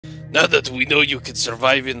Now that we know you can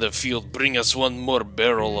survive in the field, bring us one more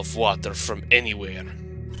barrel of water from anywhere.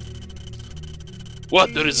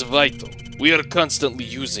 Water is vital. We are constantly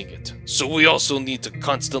using it, so we also need to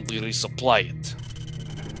constantly resupply it.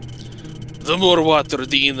 The more water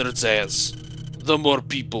the innards has, the more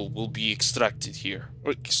people will be attracted,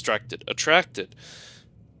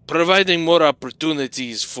 providing more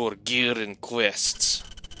opportunities for gear and quests.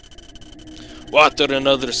 Water and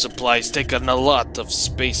other supplies take on a lot of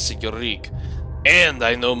space in your rig, and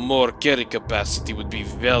I know more carry capacity would be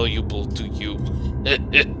valuable to you.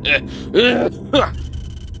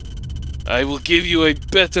 I will give you a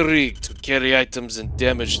better rig to carry items and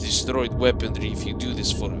damage destroyed weaponry if you do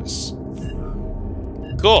this for us.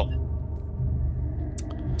 Cool.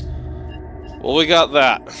 Well, we got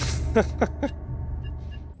that.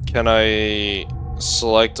 Can I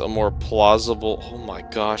select a more plausible... Oh my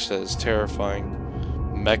gosh, that is terrifying.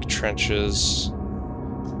 Mech trenches.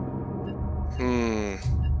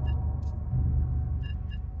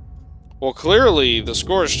 Well, clearly, the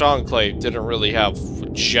Scorched Enclave didn't really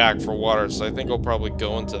have jack for water, so I think I'll probably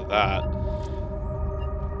go into that.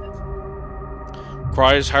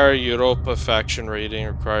 Requires higher Europa faction rating,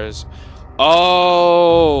 requires...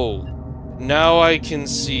 Oh! Now I can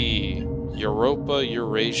see Europa,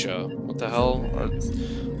 Eurasia. What the hell?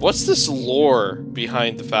 What's this lore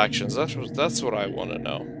behind the factions? That's what I want to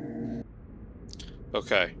know.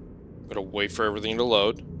 Okay. I'm gonna wait for everything to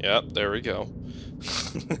load. Yep, there we go.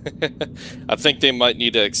 I think they might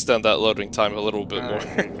need to extend that loading time a little bit more.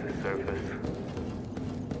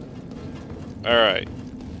 Alright.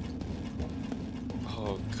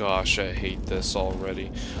 Oh gosh, I hate this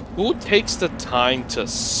already. Who takes the time to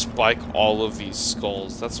spike all of these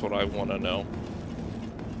skulls? That's what I want to know.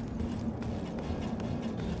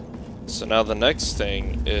 So now the next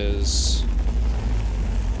thing is...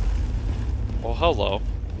 Oh, hello.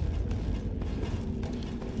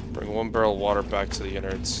 Bring 1 barrel of water back to the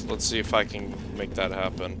innards. Let's see if I can make that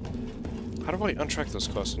happen. How do I untrack those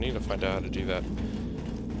quests? I need to find out how to do that.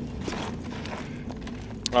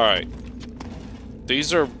 Alright.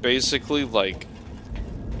 These are basically like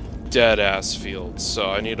dead-ass fields,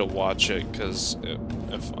 so I need to watch it, because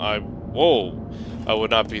if I... Whoa! I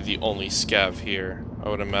would not be the only scav here. I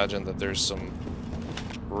would imagine that there's some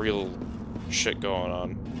real shit going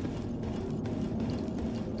on.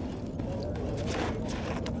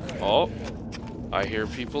 Oh, I hear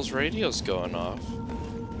people's radios going off.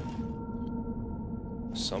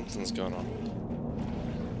 Something's going on.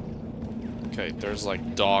 Okay, there's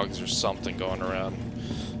like dogs or something going around.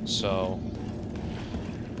 So,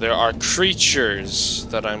 there are creatures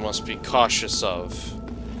that I must be cautious of.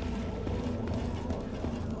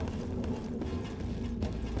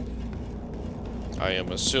 I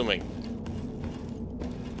am assuming.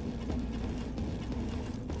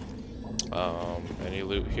 Any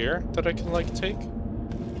loot here that I can, like, take?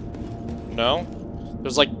 No?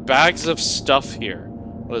 There's, like, bags of stuff here.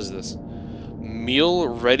 What is this? Meal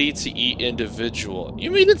ready to eat individual.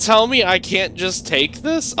 You mean to tell me I can't just take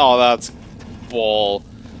this? Oh, that's bull.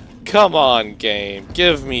 Come on, game.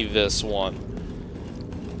 Give me this one.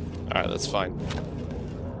 Alright, that's fine.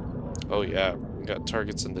 Oh, yeah. We got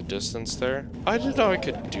targets in the distance there. I didn't know I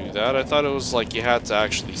could do that. I thought it was like you had to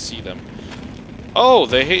actually see them. Oh,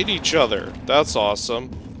 they hate each other. That's awesome.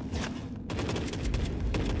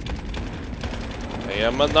 I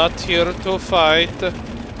am not here to fight.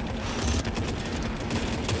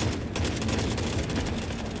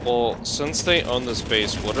 Well, since they own this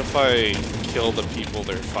base, what if I kill the people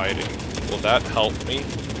they're fighting? Will that help me?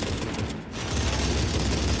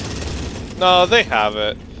 No, they have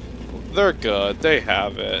it. They're good. They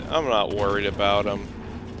have it. I'm not worried about them.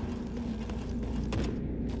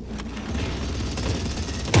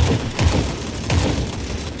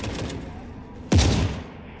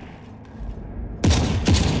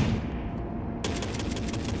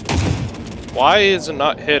 Why is it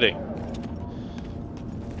not hitting?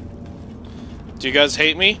 Do you guys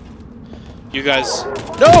hate me? You guys...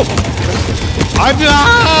 No!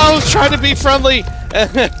 I was trying to be friendly!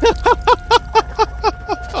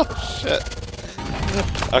 Oh, shit.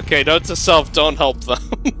 Okay, note to self, don't help them.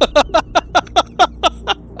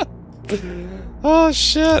 Oh,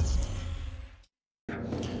 shit.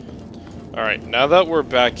 Alright, now that we're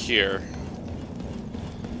back here...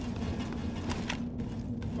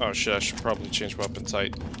 Oh shit, I should probably change weapon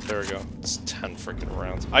type. There we go. It's 10 freaking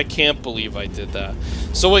rounds. I can't believe I did that.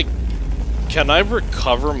 So wait, can I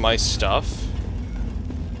recover my stuff?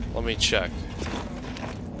 Let me check.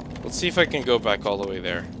 Let's see if I can go back all the way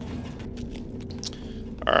there.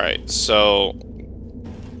 Alright, so...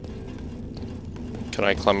 Can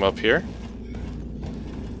I climb up here?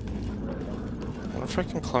 wonder if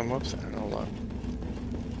I can climb up there. Hold on.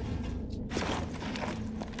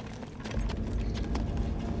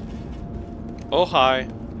 Oh, hi.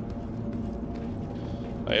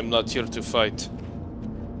 I am not here to fight.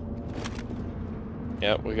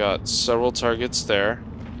 Yeah, we got several targets there.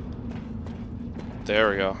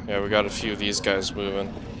 There we go. Yeah, we got a few of these guys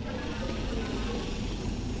moving.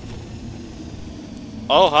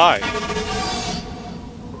 Oh, hi.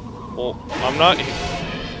 Well, I'm not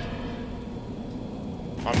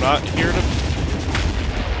here to...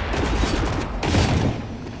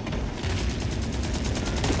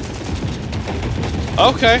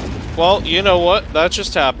 Okay. Well, you know what? That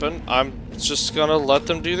just happened. I'm just gonna let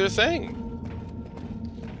them do their thing.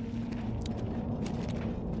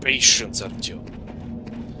 Patience, Artyom.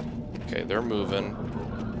 Okay, they're moving.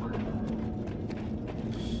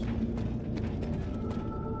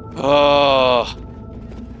 Oh.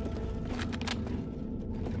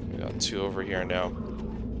 We got two over here now.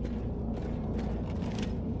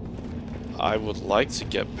 I would like to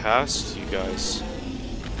get past you guys.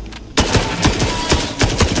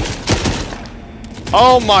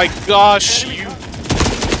 Oh my gosh, you...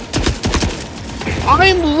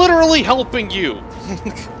 I'm literally helping you!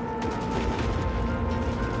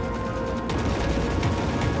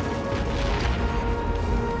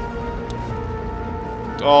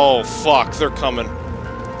 Oh fuck, they're coming.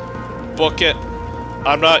 Book it.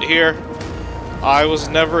 I'm not here. I was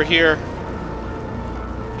never here.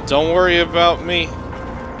 Don't worry about me.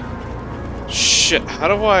 Shit, how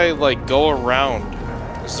do I, like, go around?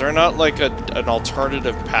 Is there not, like, an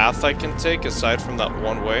alternative path I can take aside from that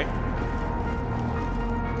one way?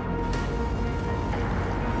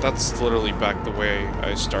 That's literally back the way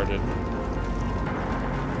I started.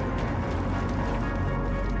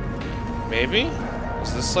 Maybe?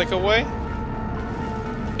 Is this, like, a way?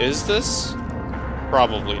 Is this?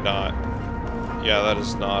 Probably not. Yeah, that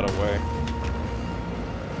is not a way.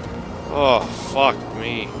 Oh, fuck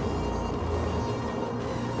me.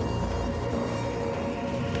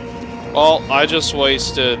 Well, I just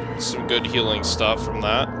wasted some good healing stuff from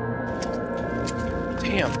that.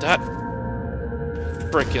 Damn, that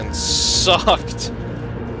frickin' sucked.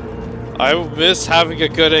 I miss having a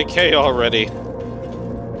good AK already.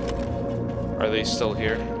 Are they still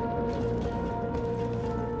here?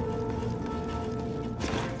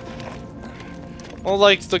 Well,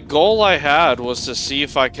 like, the goal I had was to see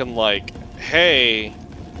if I can, like, hey,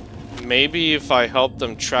 maybe if I help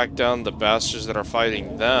them track down the bastards that are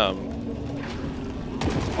fighting them,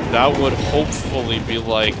 that would hopefully be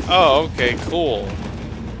like, oh, okay, cool.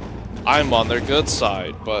 I'm on their good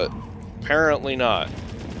side, but apparently not.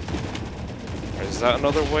 Is that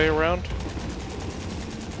another way around?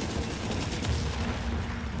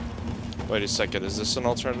 Wait a second, is this an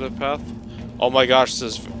alternative path? Oh my gosh,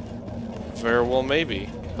 this is very well maybe.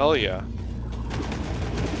 Hell yeah.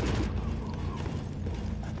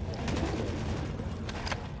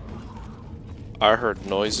 I heard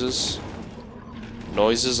noises.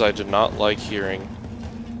 Noises I did not like hearing.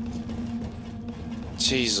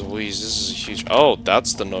 Jeez Louise, this is a huge... Oh,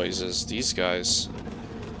 that's the noises. These guys.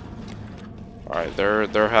 Alright,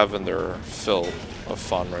 they're having their fill of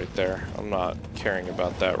fun right there. I'm not caring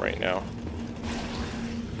about that right now.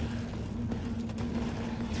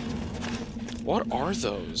 What are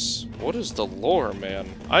those? What is the lore, man?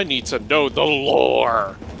 I need to know the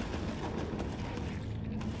lore!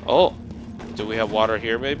 Oh. Do we have water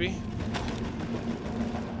here, maybe?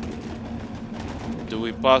 Do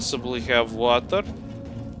we possibly have water?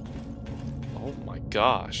 Oh my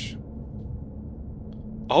gosh.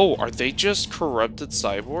 Oh, are they just corrupted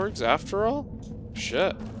cyborgs after all?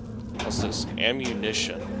 Shit. What's this?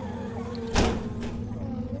 Ammunition.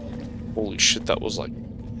 Holy shit, that was like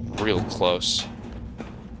real close.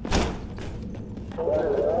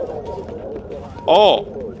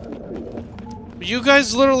 Oh! You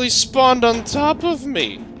guys literally spawned on top of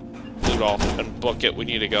me! Loot all and book it, we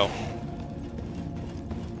need to go.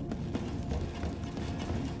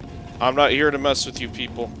 I'm not here to mess with you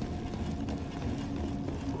people.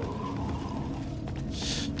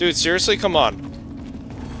 Dude, seriously? Come on.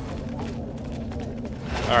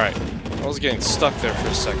 Alright. I was getting stuck there for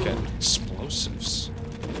a second. Explosives.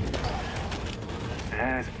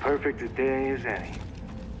 As perfect a day as any.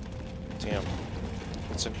 Damn.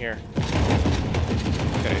 What's in here?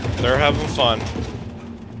 Okay, they're having fun.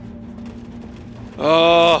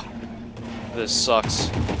 Oh! This sucks.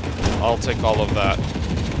 I'll take all of that.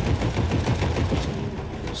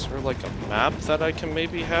 Is there like a map that I can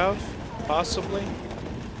maybe have? Possibly?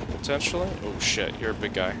 Potentially? Oh shit, you're a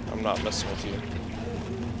big guy. I'm not messing with you.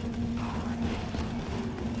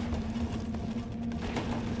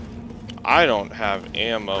 I don't have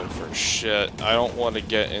ammo for shit. I don't want to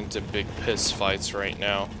get into big piss fights right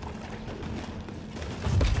now.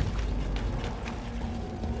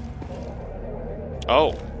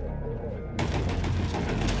 Oh.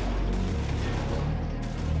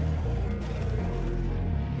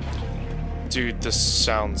 Dude, this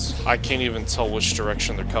sounds... I can't even tell which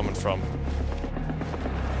direction they're coming from.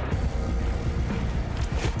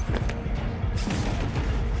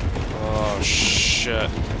 Oh, shit.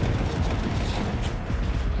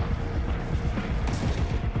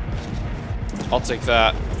 I'll take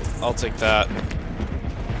that. I'll take that.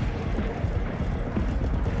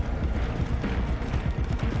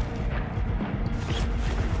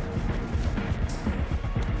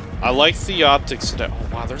 I like the optics today. Oh,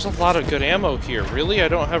 wow, there's a lot of good ammo here. Really? I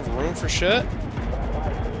don't have room for shit?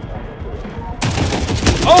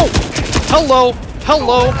 Oh! Hello!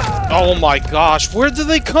 Hello! Oh my gosh, where did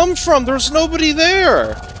they come from? There's nobody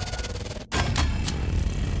there!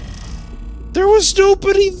 There was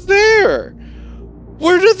nobody there!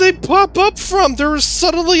 Where did they pop up from? They were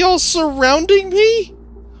suddenly all surrounding me?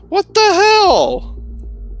 What the hell?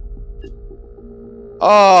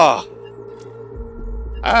 Ah.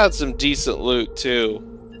 I had some decent loot, too.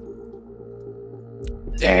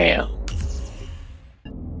 Damn.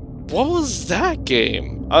 What was that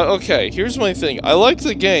game? Okay, here's my thing. I like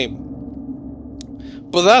the game.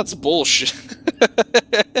 But that's bullshit.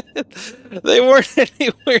 They weren't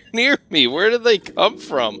anywhere near me. Where did they come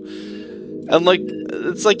from? And, like,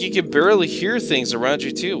 it's like you can barely hear things around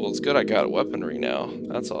you, too. Well, it's good I got weaponry now.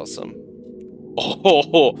 That's awesome.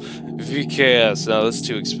 Oh, VKS. No, that's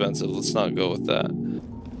too expensive. Let's not go with that.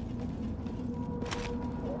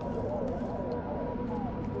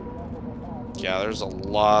 Yeah, there's a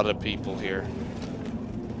lot of people here.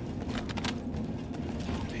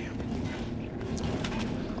 Damn.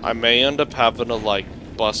 I may end up having to, like,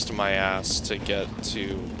 bust my ass to get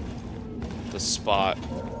to the spot.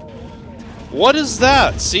 What is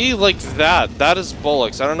that? See, like that. That is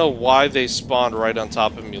bullocks. I don't know why they spawned right on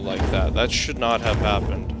top of me like that. That should not have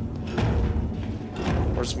happened.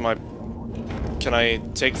 Where's my... Can I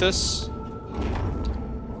take this?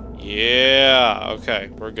 Yeah, okay,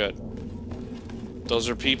 we're good. Those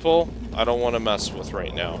are people I don't want to mess with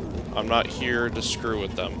right now. I'm not here to screw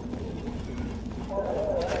with them.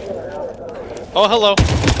 Oh, hello.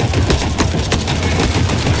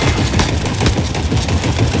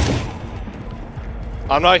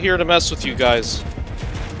 I'm not here to mess with you guys.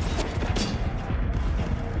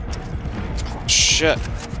 Shit.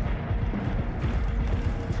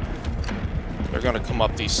 They're gonna come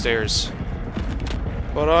up these stairs.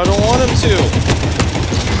 But I don't want them to.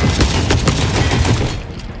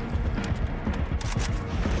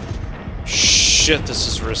 Shit, this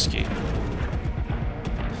is risky.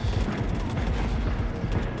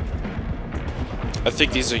 I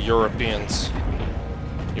think these are Europeans.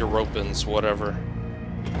 Europans, whatever.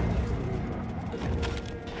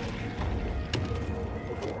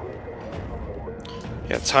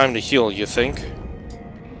 Yeah, time to heal, you think?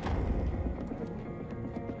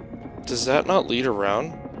 Does that not lead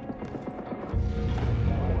around?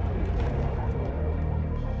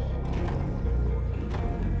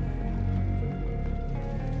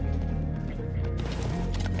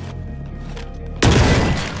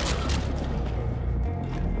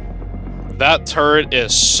 That turret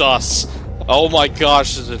is sus. Oh my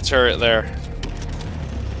gosh, there's a turret there.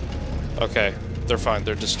 Okay, they're fine.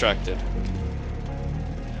 They're distracted.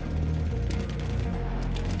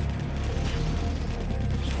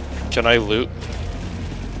 Can I loot?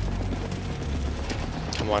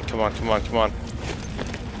 Come on, come on, come on, come on.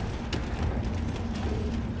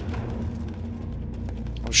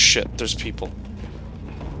 Oh shit, there's people.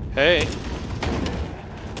 Hey.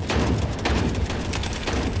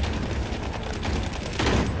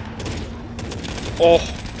 Oh,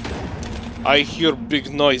 I hear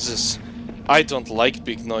big noises. I don't like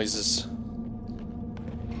big noises.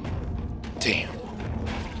 Damn.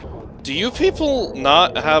 Do you people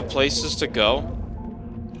not have places to go?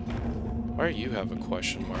 Why do you have a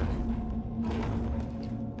question mark?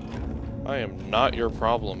 I am not your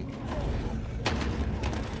problem.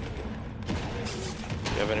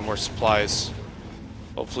 Do you have any more supplies?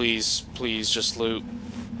 Oh, please, please, just loot.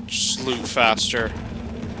 Just loot faster.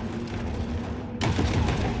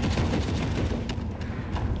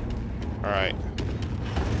 Alright.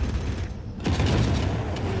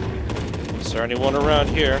 Is there anyone around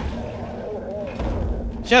here?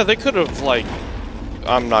 Yeah, they could have, like...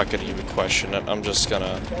 I'm not gonna even question it. I'm just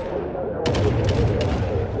gonna...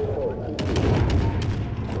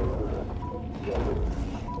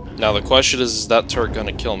 Now the question is that turret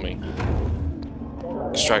gonna kill me?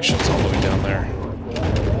 Extraction's all the way down there.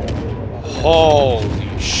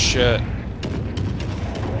 Holy shit.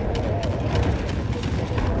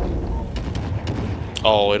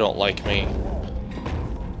 Oh, it don't like me.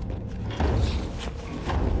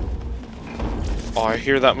 Oh, I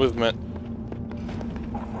hear that movement.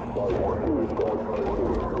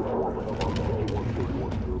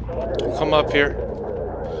 Come up here.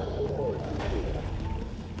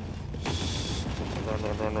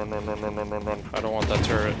 Run. I don't want that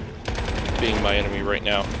turret being my enemy right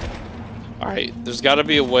now. Alright, there's gotta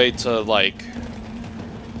be a way to, like...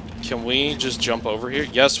 Can we just jump over here?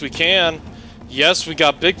 Yes, we can! Yes, we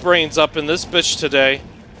got big brains up in this bitch today.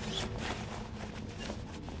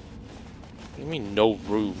 What do you mean, no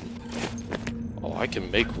room? Oh, I can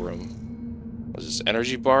make room. What is this,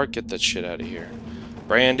 energy bar? Get that shit out of here.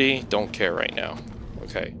 Brandy, don't care right now.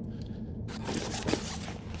 Okay.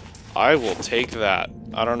 I will take that.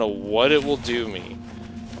 I don't know what it will do me.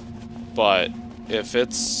 But if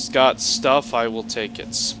it's got stuff, I will take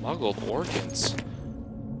it. Smuggled organs.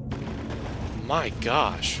 My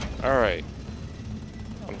gosh. Alright.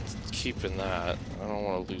 I'm keeping that. I don't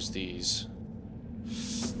want to lose these.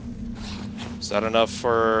 Is that enough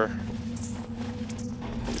for...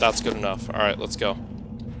 That's good enough. Alright, let's go.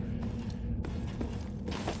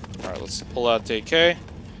 Alright, let's pull out the AK.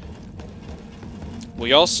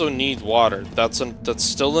 We also need water. That's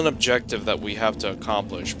still an objective that we have to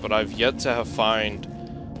accomplish, but I've yet to find...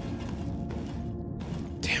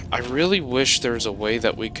 Damn, I really wish there was a way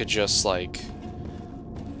that we could just, like...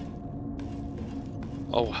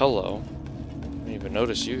 Oh, hello. I didn't even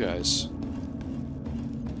notice you guys.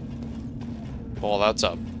 Oh, that's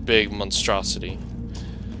a big monstrosity.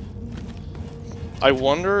 I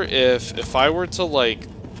wonder if I were to, like,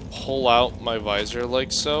 pull out my visor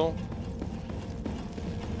like so...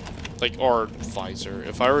 Like, or visor.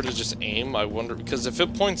 If I were to just aim, I wonder... Because if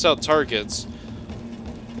it points out targets...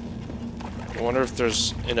 I wonder if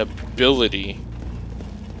there's an ability...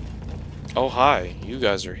 Oh, hi. You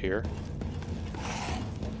guys are here.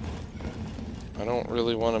 I don't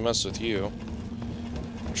really want to mess with you.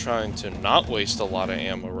 I'm trying to not waste a lot of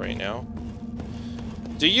ammo right now.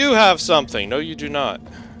 Do you have something? No, you do not.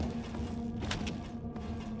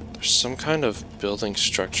 There's some kind of building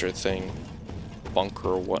structure thing. Bunker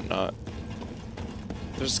or whatnot.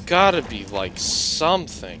 There's gotta be, like,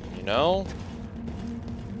 something, you know?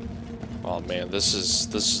 Oh man, this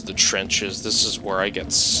is the trenches. This is where I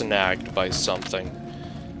get snagged by something.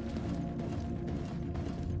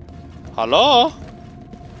 Hello?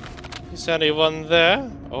 Is anyone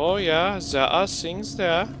there? Oh yeah, there are things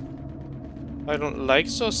there. I don't like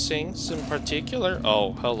those things in particular.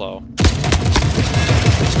 Oh, hello.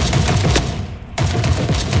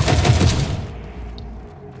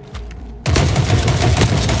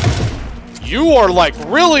 You are, like,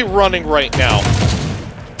 really running right now.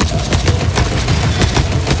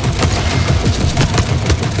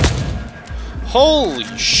 Holy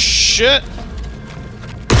shit.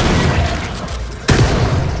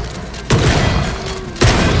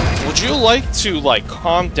 Would you like to, like,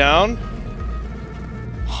 calm down?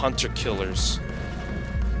 Hunter killers.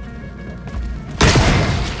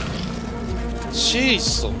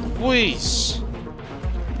 Jeez Louise.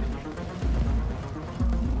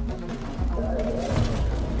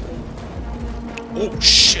 Oh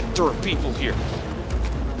shit, there are people here.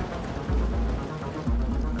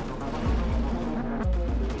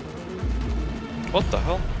 What the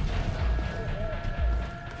hell?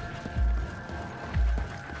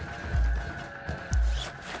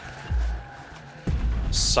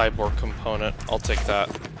 Cyborg component. I'll take that.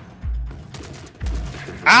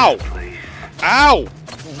 Ow! Ow!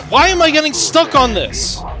 Why am I getting stuck on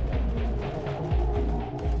this?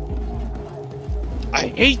 I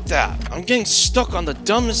hate that. I'm getting stuck on the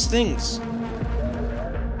dumbest things.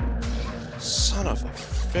 Son of a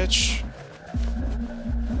bitch.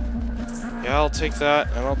 Yeah, I'll take that,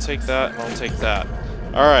 and I'll take that, and I'll take that.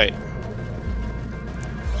 Alright.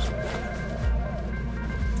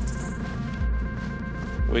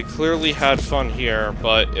 We clearly had fun here,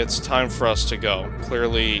 but it's time for us to go.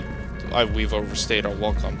 Clearly, we've overstayed our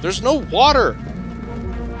welcome. There's no water!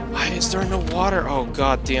 Why is there no water? Oh,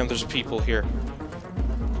 god damn, there's people here.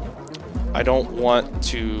 I don't want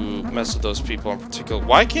to mess with those people in particular.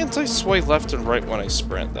 Why can't I sway left and right when I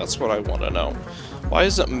sprint? That's what I want to know. Why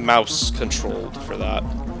isn't mouse controlled for that?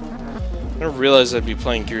 I didn't realize I'd be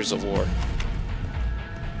playing Gears of War.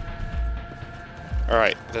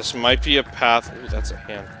 Alright, this might be a path... Ooh, that's a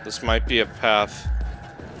hand. This might be a path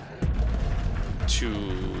to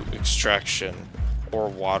extraction or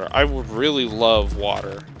water. I would really love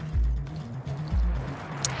water.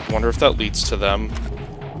 I wonder if that leads to them.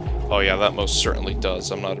 Oh yeah, that most certainly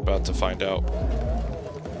does. I'm not about to find out.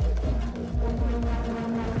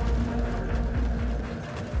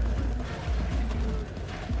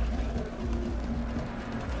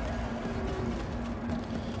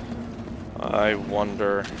 I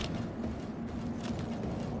wonder...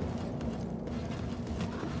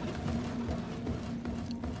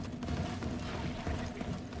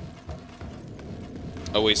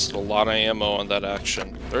 I wasted a lot of ammo on that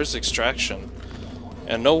action. There's extraction.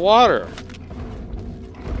 And no water!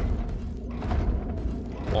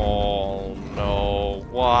 Oh no,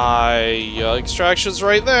 why? Extraction's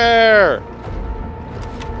right there!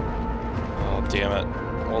 Oh, damn it.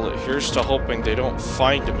 Well, here's to hoping they don't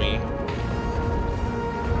find me.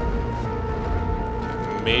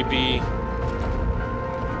 Maybe...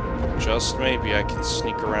 just maybe I can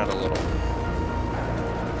sneak around a little.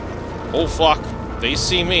 Oh fuck! They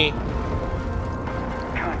see me!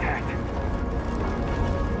 Contact.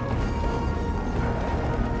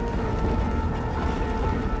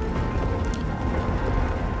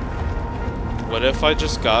 What if I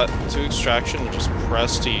just got to extraction and just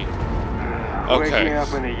pressed E? Okay. Waking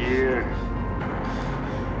up in a year.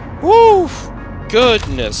 Woo!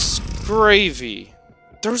 Goodness gravy!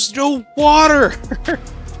 There's no water!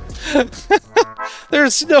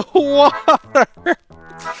 There's no water!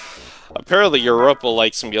 Apparently Europa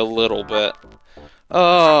likes me a little bit.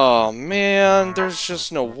 Oh man, there's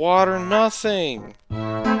just no water, nothing.